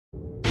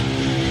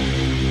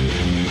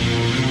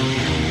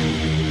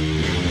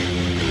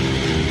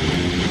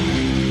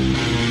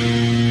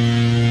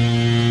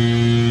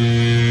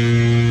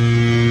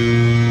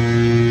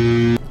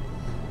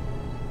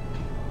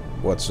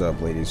What's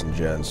up, ladies and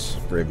gents?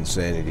 Brave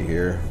Insanity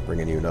here,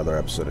 bringing you another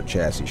episode of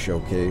Chassis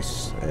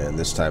Showcase, and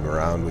this time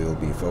around we will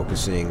be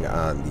focusing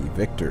on the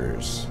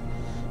Victors.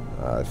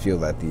 I feel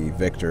that the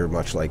Victor,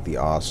 much like the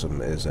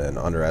Awesome, is an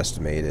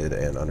underestimated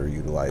and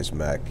underutilized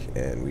mech,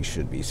 and we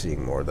should be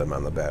seeing more of them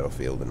on the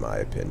battlefield, in my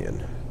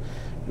opinion.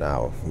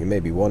 Now, you may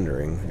be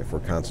wondering, if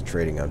we're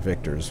concentrating on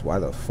Victors, why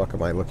the fuck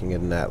am I looking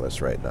at an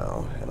Atlas right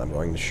now? And I'm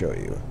going to show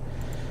you.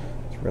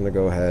 So we're going to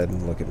go ahead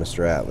and look at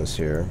Mr. Atlas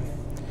here.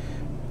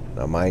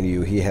 Now, mind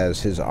you, he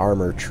has his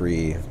armor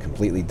tree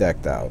completely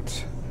decked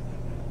out,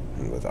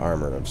 and with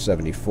armor of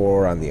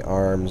 74 on the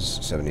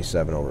arms,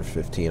 77 over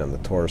 15 on the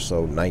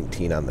torso,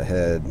 19 on the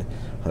head,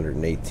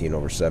 118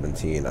 over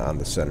 17 on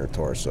the center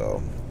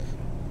torso.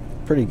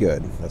 Pretty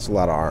good. That's a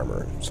lot of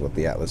armor. That's what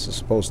the Atlas is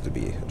supposed to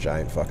be, a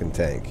giant fucking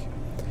tank.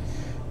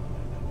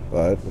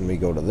 But when we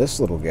go to this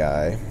little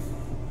guy,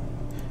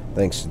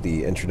 thanks to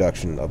the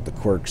introduction of the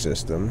quirk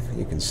system,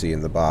 you can see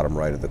in the bottom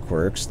right of the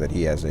quirks that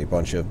he has a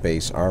bunch of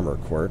base armor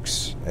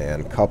quirks,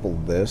 and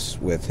coupled this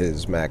with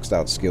his maxed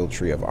out skill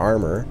tree of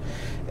armor,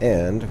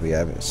 and we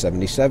have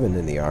 77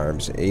 in the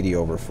arms, 80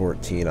 over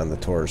 14 on the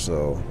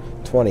torso,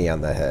 20 on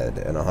the head,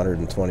 and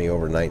 120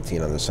 over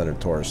 19 on the center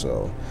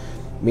torso,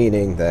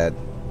 meaning that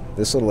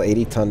this little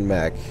 80-ton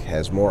mech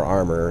has more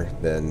armor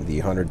than the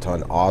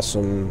 100-ton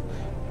Awesome,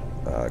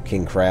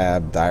 King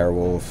Crab,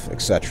 Direwolf,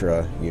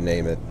 etc., you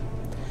name it.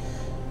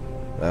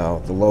 Now,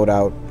 the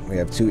loadout, we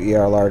have 2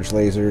 ER large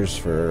lasers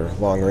for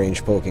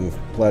long-range poking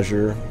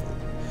pleasure,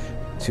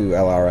 2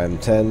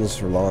 LRM-10s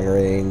for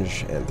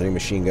long-range, and 3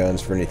 machine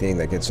guns for anything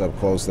that gets up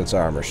close that's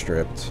armor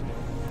stripped.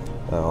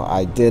 Now,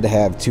 I did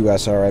have 2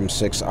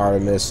 SRM6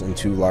 Artemis and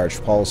 2 large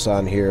pulse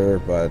on here,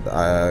 but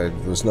I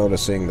was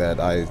noticing that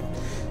I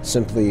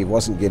simply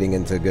wasn't getting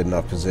into good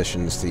enough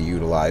positions to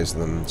utilize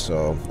them,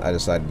 so I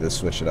decided to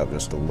switch it up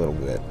just a little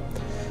bit.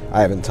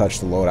 I haven't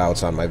touched the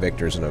loadouts on my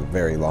Victors in a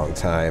very long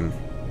time.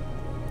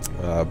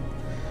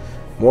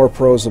 More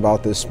pros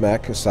about this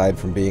mech, aside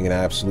from being an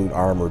absolute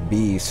armor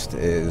beast,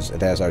 is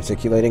it has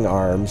articulating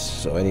arms,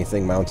 so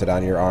anything mounted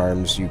on your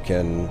arms you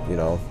can,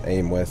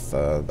 aim with.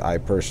 I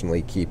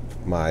personally keep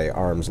my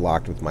arms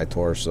locked with my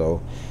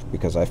torso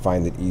because I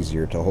find it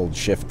easier to hold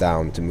shift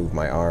down to move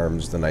my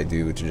arms than I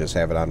do to just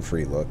have it on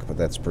free look, but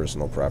that's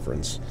personal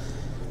preference.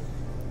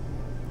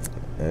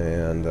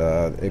 And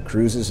it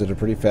cruises at a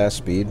pretty fast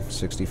speed,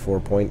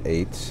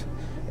 64.8.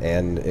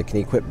 And it can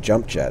equip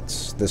jump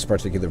jets. This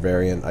particular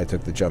variant, I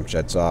took the jump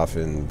jets off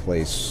in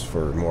place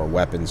for more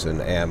weapons and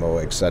ammo,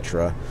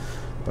 etc.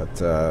 But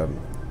I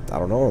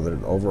don't know,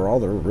 overall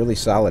they're a really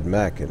solid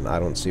mech, and I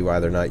don't see why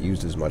they're not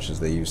used as much as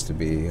they used to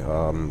be.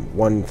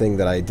 One thing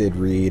that I did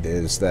read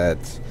is that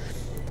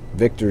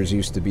Victors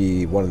used to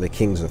be one of the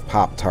kings of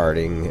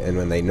pop-tarting, and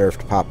when they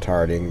nerfed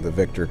pop-tarting, the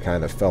Victor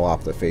kind of fell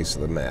off the face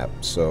of the map.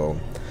 So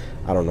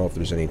I don't know if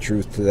there's any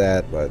truth to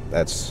that, but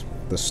that's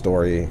the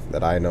story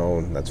that I know,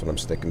 and that's what I'm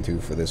sticking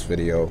to for this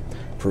video.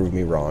 Prove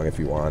me wrong if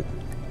you want.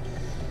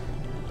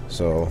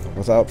 So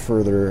without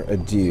further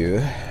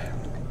ado,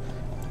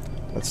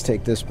 let's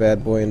take this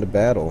bad boy into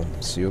battle,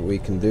 see what we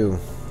can do.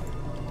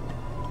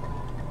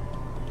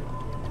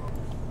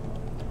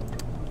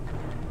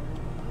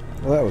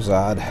 Well, that was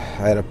odd. I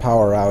had a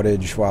power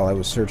outage while I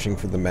was searching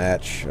for the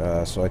match,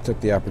 so I took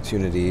the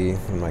opportunity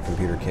when my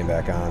computer came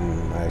back on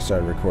and I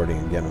started recording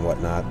again and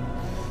whatnot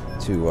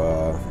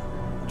to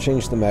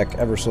change the mech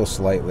ever so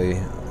slightly.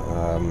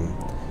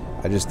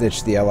 I just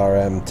ditched the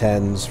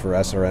LRM-10s for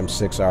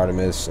SRM6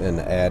 Artemis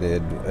and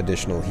added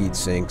additional heat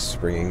sinks,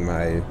 bringing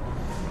my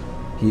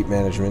heat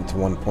management to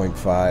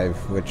 1.5,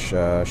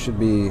 which should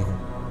be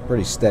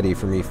pretty steady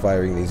for me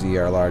firing these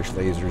ER large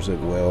lasers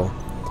at will.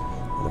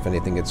 And if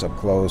anything gets up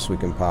close, we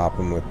can pop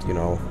them with,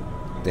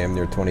 damn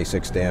near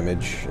 26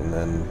 damage. And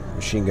then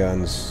machine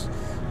guns,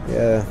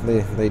 yeah,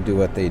 they do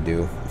what they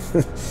do.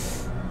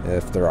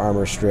 If they're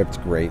armor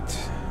stripped, great.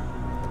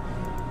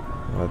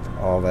 With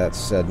all that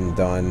said and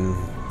done,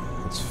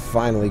 let's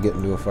finally get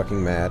into a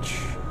fucking match.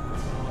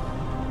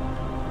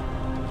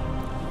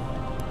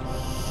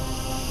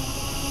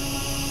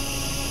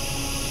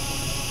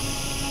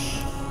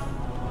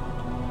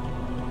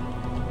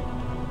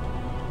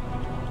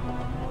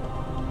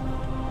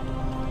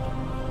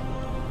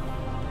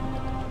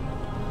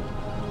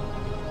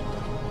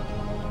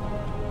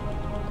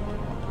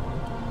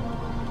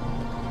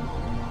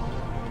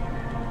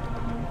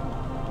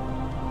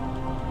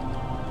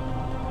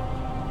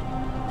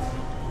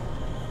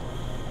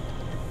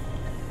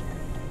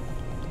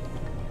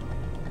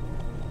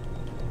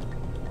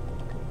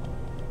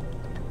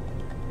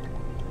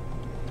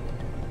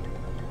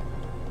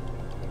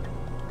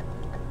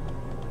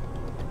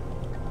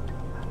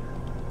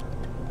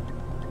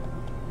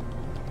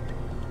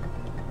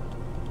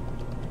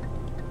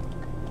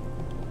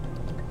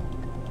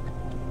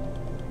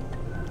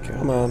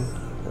 Come on.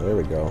 There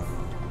we go.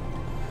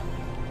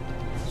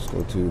 Let's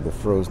go to the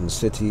Frozen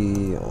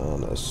City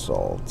on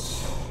Assault.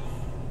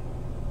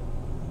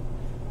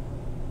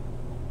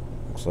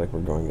 Looks like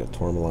we're going to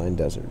Tourmaline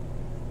Desert.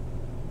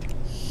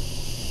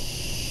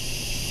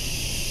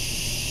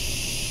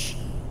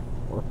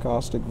 Work.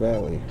 Caustic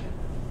Valley.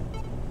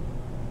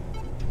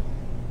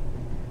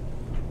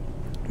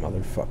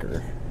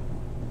 Motherfucker.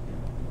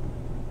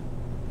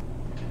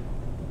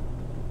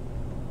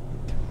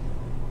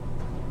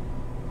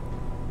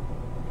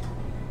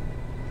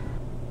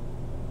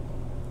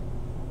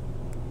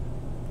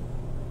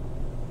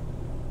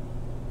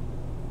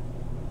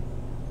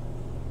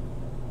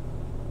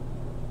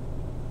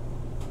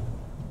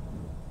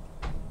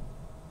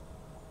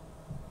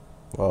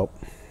 Well,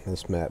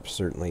 this map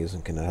certainly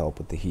isn't going to help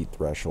with the heat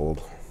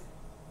threshold.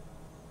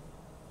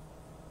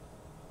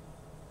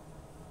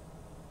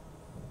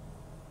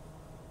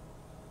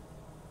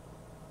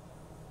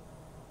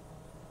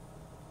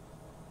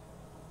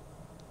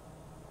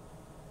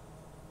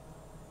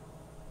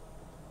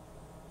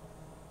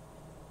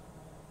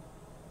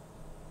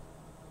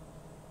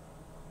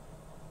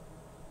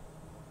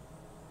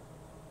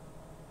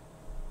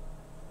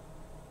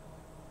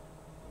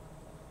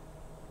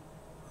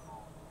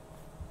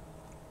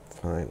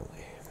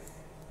 Finally.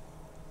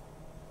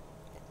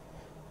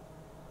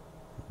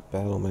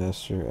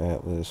 Battlemaster,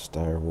 Atlas,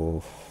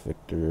 Direwolf,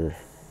 Victor,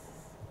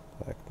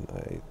 Black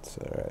Knight.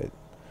 Alright.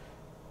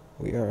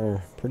 We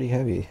are pretty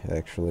heavy,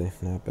 actually.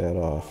 Not bad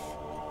off.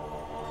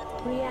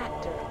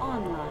 Reactor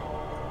online.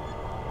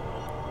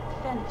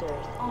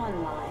 Sensors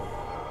online.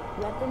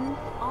 Weapons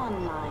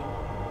online.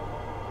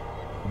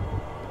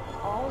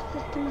 All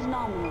systems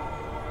nominal.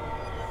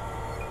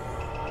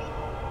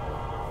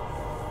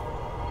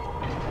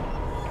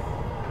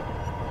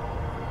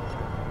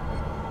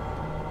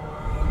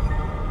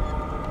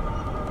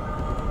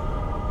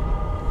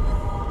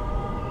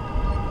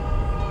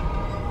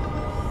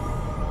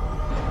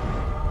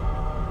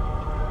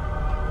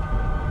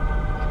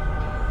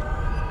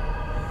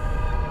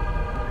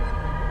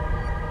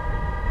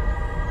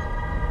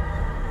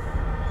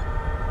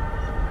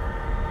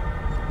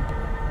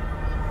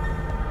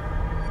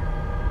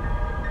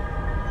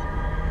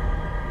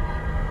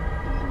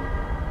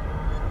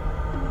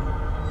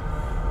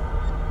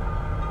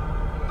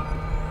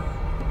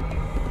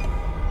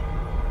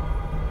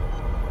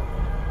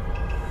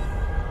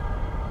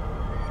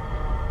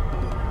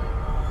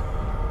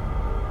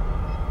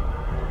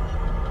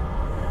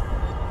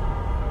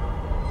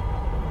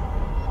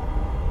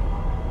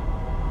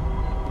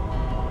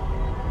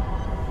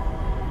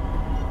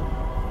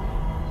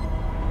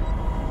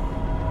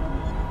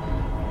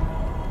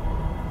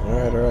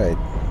 Alright.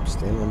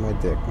 Stand on my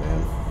dick,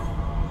 man.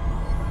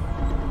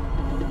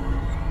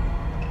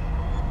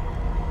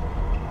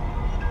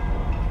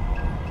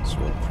 So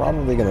we're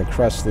probably going to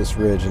crest this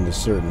ridge into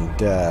certain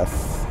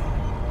death.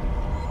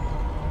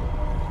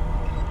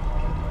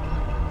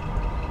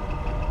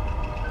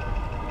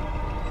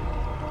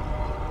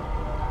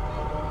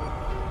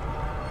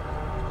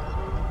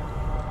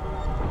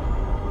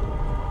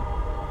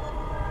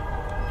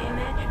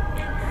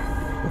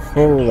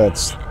 Oh,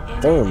 that's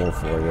thermal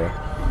for you.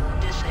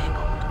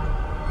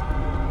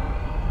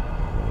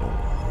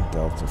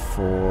 Delta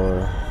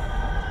 4.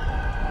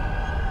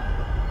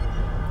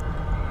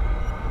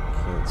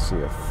 Can't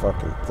see a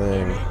fucking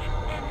thing.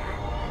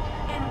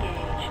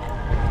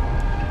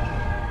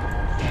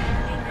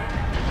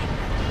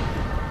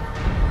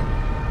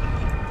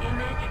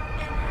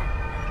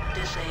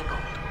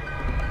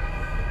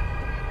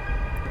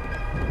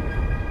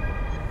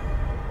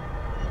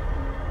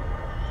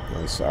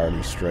 Nice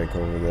arty strike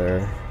over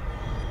there.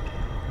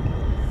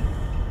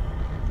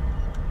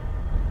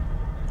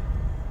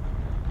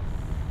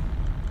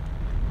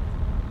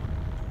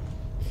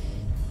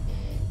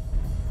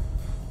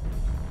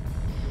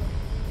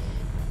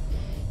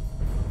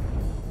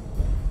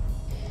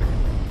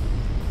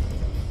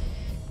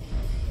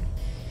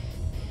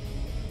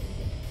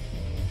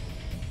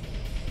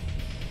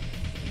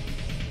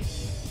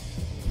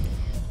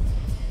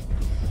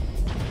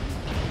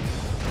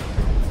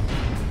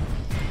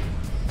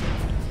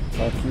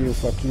 Fuck you,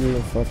 fuck you,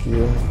 fuck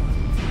you,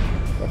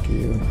 fuck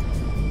you.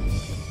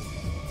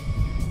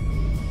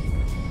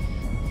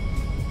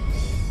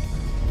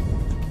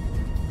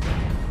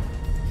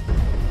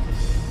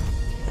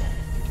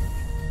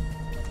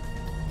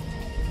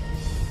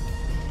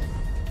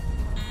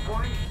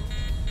 Warning.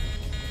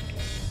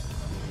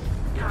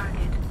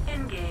 Target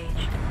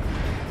engaged.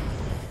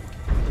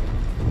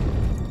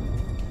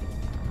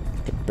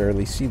 I could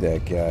barely see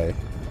that guy.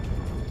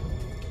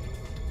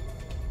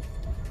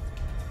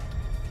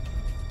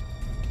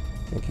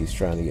 I think he's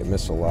trying to get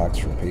missile locks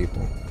from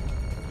people.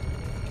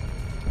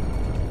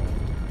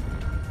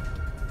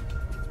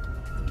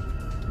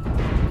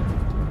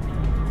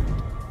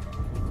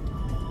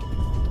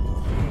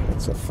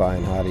 That's a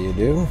fine how do you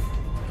do.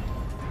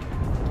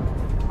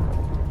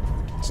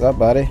 What's up,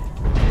 buddy?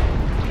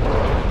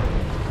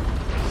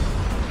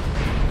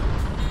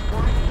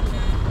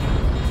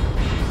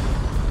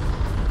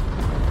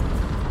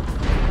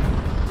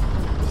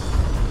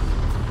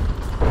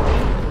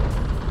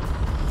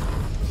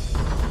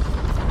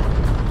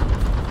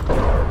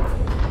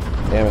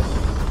 Damn it.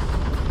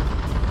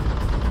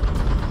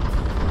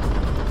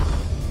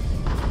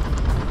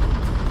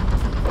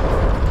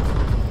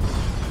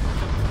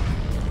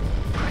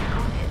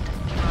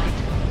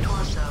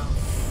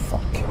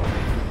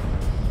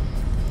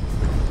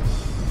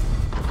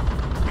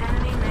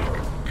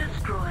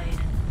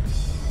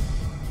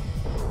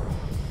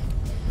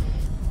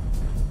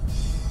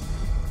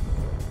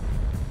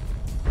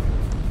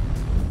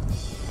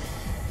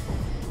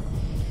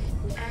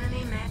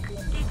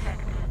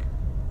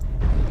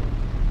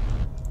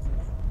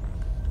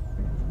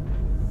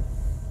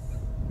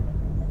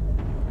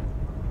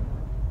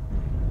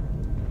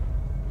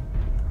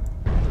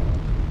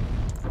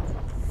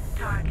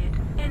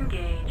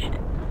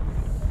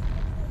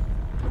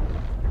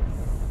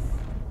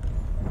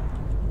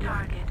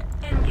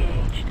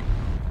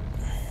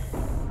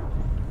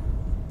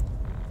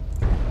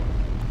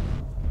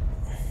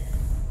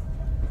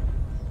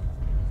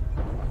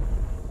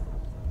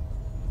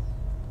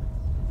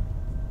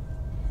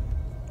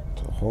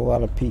 There's a whole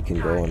lot of peeking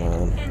going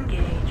on.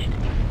 Engaged.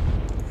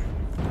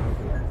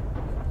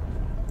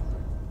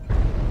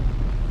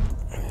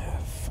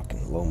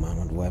 Fucking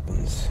low-mounted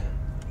weapons.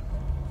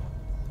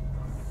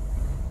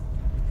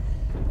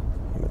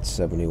 I'm at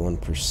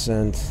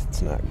 71%.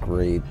 It's not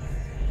great.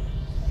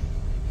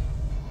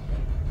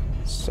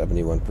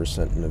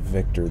 71% in a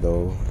Victor,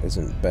 though,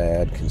 isn't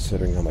bad,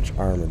 considering how much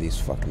armor these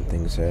fucking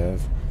things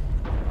have.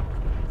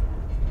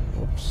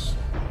 Oops.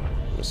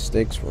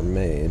 Mistakes were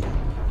made.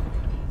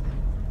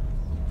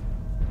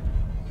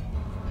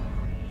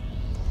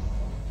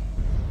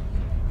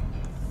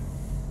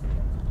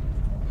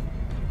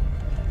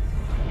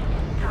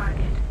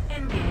 Target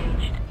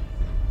engaged.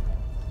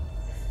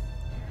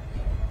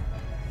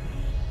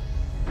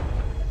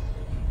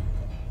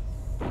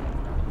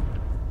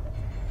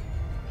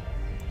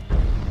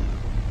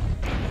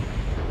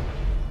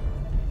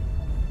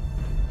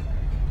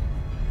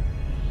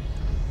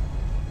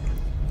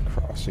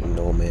 Crossing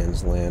no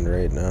man's land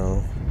right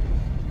now.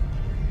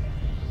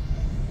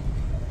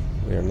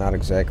 We are not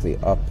exactly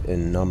up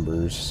in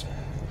numbers.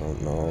 I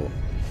don't know.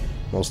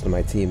 Most of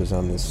my team is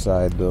on this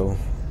side, though.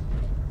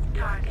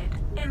 Target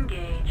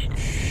engaged.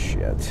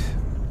 Shit.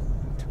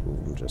 Two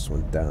of them just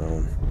went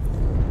down.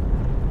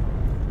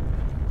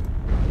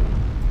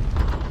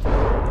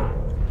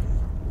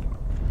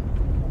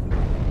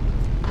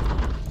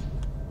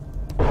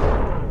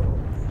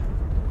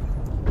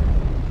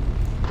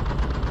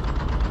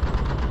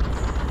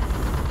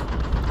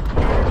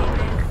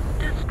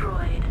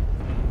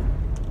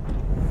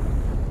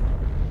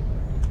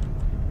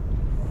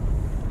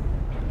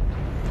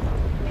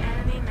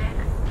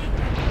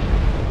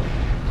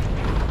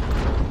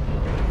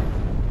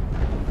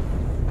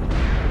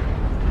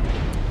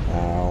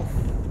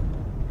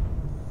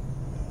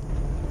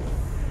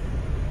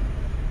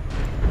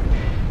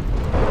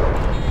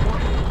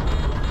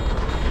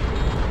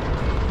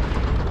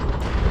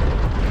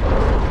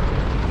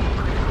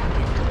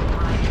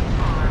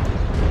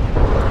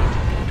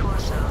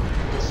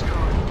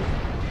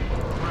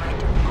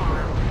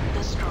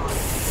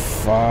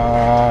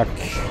 Fuck.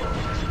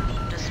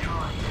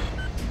 Destroyed.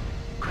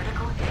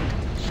 Critical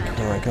hit.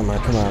 Come on, come on,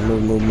 come on.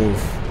 Move, move,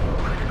 move.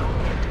 Critical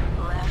hit.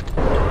 Left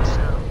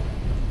torso.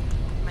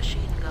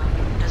 Machine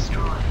gun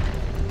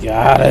destroyed.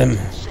 Got him.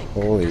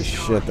 Holy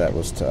shit, that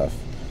was tough.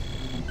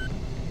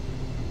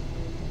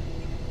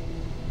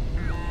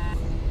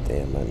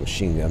 Damn, my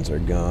machine guns are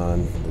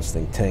gone. This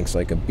thing tanks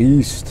like a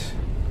beast.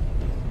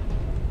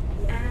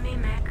 Enemy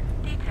mech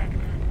detected.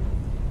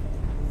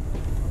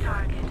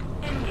 Target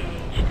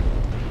engaged.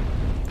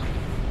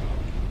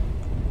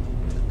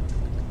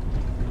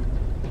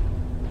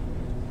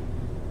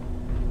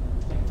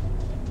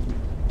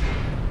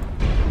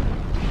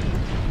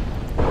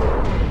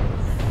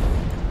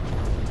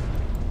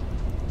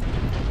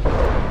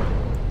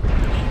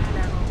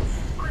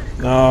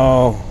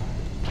 No.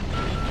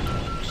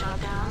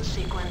 Shutdown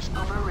sequence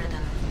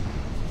overridden.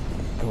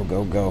 Go,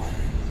 go, go.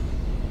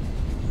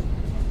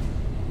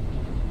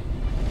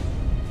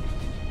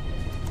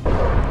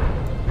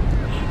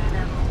 Heat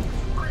level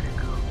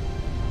critical.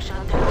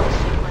 Shutdown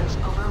sequence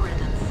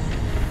overridden.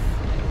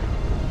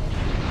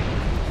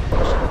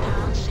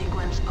 Shutdown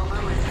sequence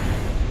overridden.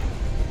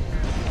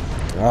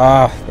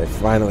 Ah, they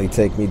finally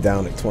take me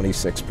down at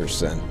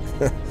 26%.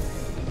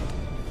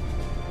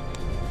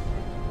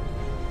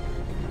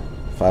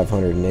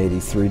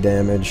 583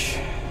 damage.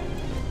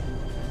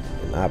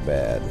 Not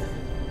bad.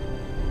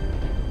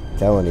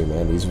 Telling you,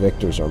 man, these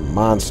Victors are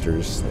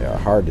monsters. They are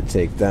hard to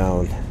take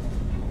down.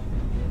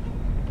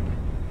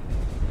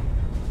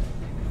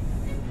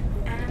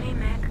 Enemy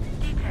mech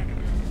detected.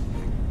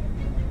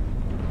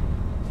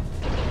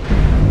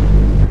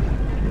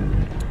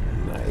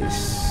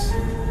 Nice.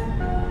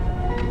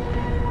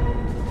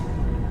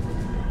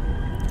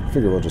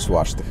 Figure we'll just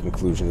watch the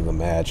conclusion of the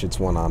match. It's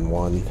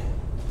 1-on-1.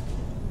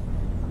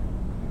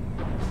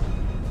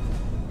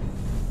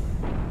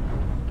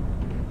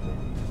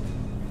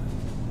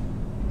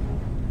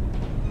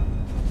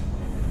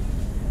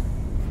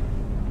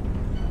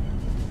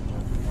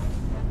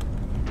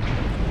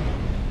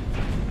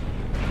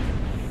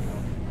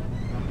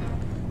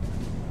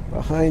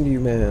 Behind you,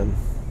 man.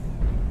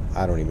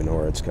 I don't even know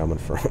where it's coming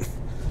from.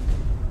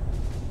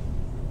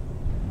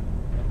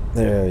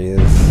 There he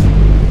is.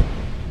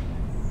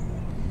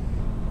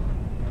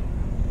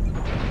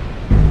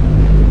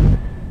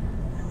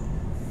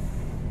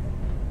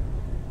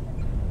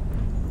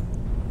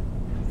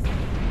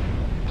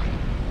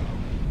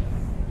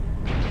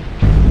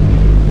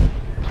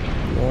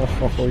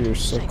 Oh, you're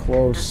so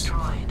close.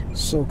 Destroyed.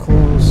 So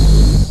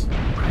close.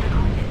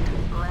 Critical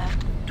hit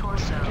left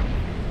torso.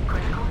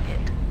 Critical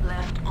hit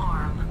left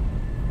arm.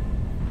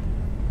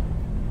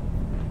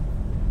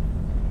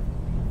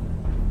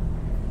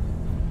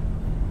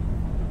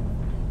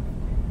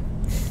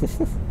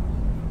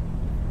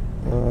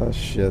 Oh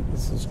shit,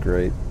 this is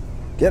great.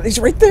 He's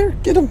right there!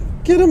 Get him!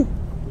 Get him!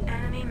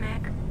 Enemy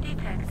mech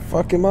detected.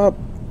 Fuck him up!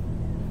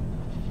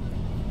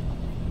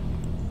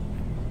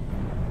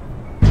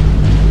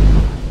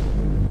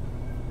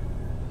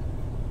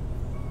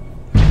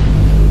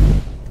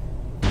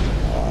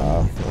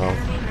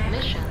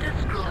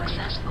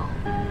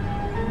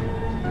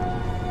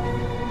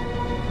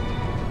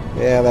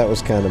 Yeah, that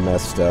was kind of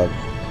messed up.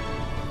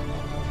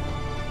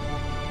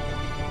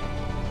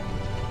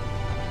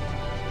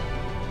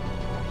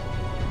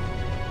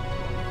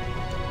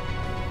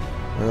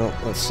 Well,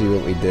 let's see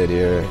what we did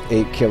here.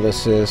 8 kill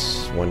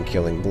assists, 1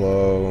 killing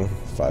blow,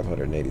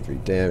 583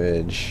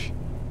 damage,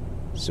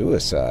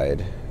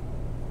 suicide.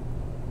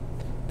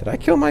 Did I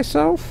kill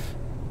myself?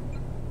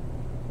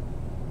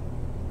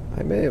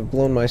 I may have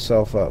blown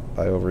myself up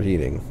by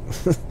overheating.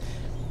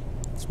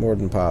 It's more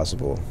than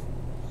possible.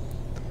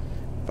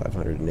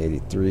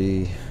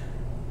 583.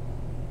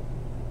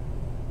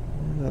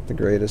 Not the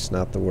greatest,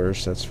 not the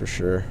worst, that's for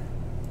sure.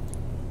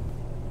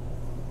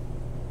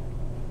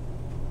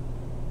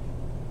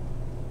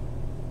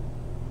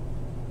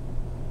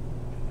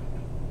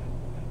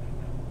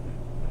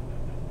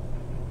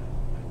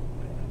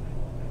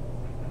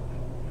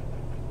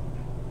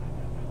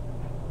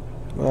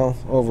 Well,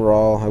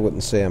 overall, I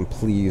wouldn't say I'm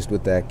pleased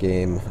with that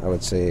game. I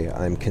would say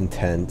I'm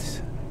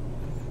content.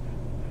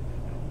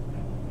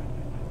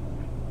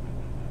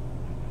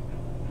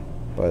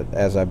 But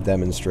as I've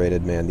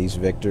demonstrated, man, these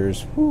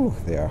Victors, whew,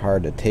 they are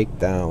hard to take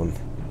down.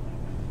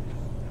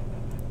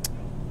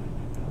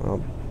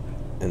 Well,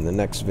 in the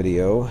next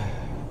video,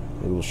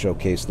 we will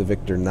showcase the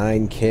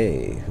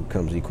Victor-9K, who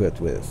comes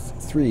equipped with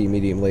 3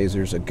 medium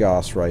lasers, a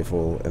Gauss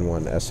rifle, and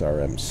 1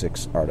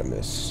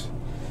 SRM6+ART.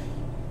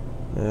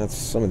 That's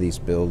some of these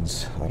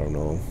builds, I don't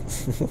know.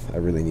 I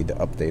really need to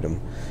update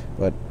them.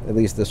 But at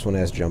least this one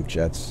has jump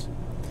jets.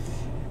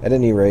 At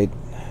any rate,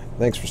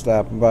 thanks for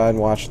stopping by and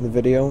watching the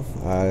video.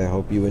 I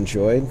hope you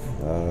enjoyed.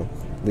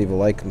 Leave a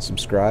like and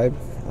subscribe.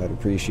 I'd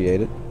appreciate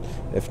it.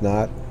 If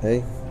not,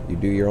 hey, you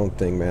do your own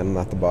thing, man. I'm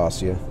not the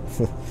boss of you.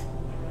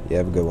 You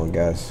have a good one,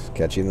 guys.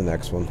 Catch you in the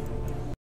next one.